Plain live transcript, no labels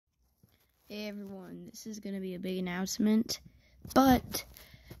Hey everyone, this is going to be a big announcement, but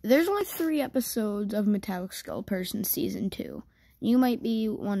there's only 3 episodes of Metallic Skull Person Season 2. You might be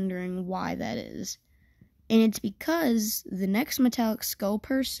wondering why that is. And it's because the next Metallic Skull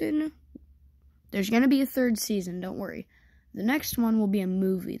Person, there's going to be a 3rd season, don't worry. The next one will be a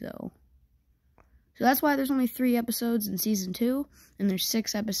movie, though. So that's why there's only 3 episodes in Season 2, and there's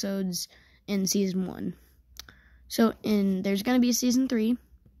 6 episodes in Season 1. So there's going to be a Season 3.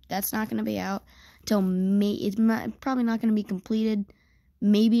 That's not going to be out until May. It's probably not going to be completed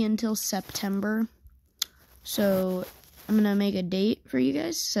maybe until September. So I'm going to make a date for you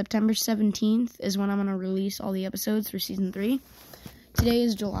guys. September 17th is when I'm going to release all the episodes for Season 3. Today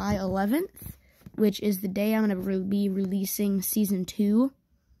is July 11th, which is the day I'm going to be releasing Season 2.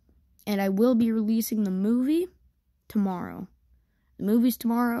 And I will be releasing the movie tomorrow. The movie's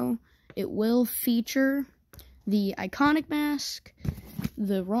tomorrow. It will feature the iconic mask,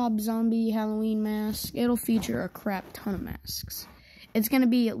 the Rob Zombie Halloween mask. It'll feature a crap ton of masks. It's going to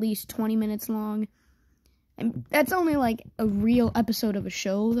be at least 20 minutes long. And that's only like a real episode of a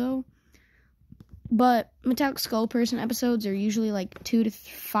show, though. But Metallic Skull Person episodes are usually like 2 to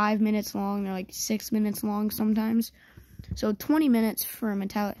 5 minutes long. They're like 6 minutes long sometimes. So 20 minutes for a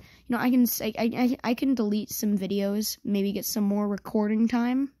Metallic. You know, I can delete some videos, maybe get some more recording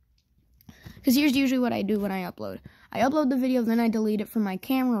time. Because here's usually what I do when I upload. I upload the video, then I delete it from my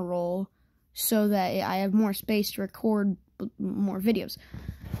camera roll so that I have more space to record more videos.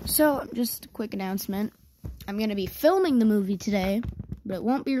 So, just a quick announcement. I'm going to be filming the movie today, but it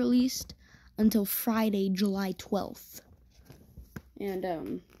won't be released until Friday, July 12th.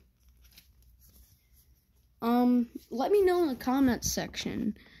 And, let me know in the comments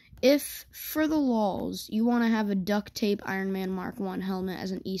section if, for the lols, you want to have a duct tape Iron Man Mark 1 helmet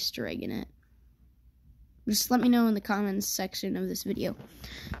as an Easter egg in it. Just let me know in the comments section of this video.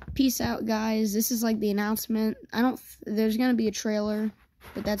 Peace out, guys. This is like the announcement. There's going to be a trailer,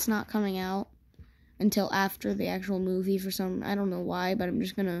 but that's not coming out until after the actual movie for some, I don't know why, but I'm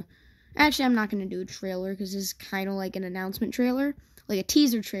just going to, actually, I'm not going to do a trailer because this is kind of like an announcement trailer, like a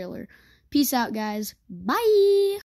teaser trailer. Peace out, guys. Bye!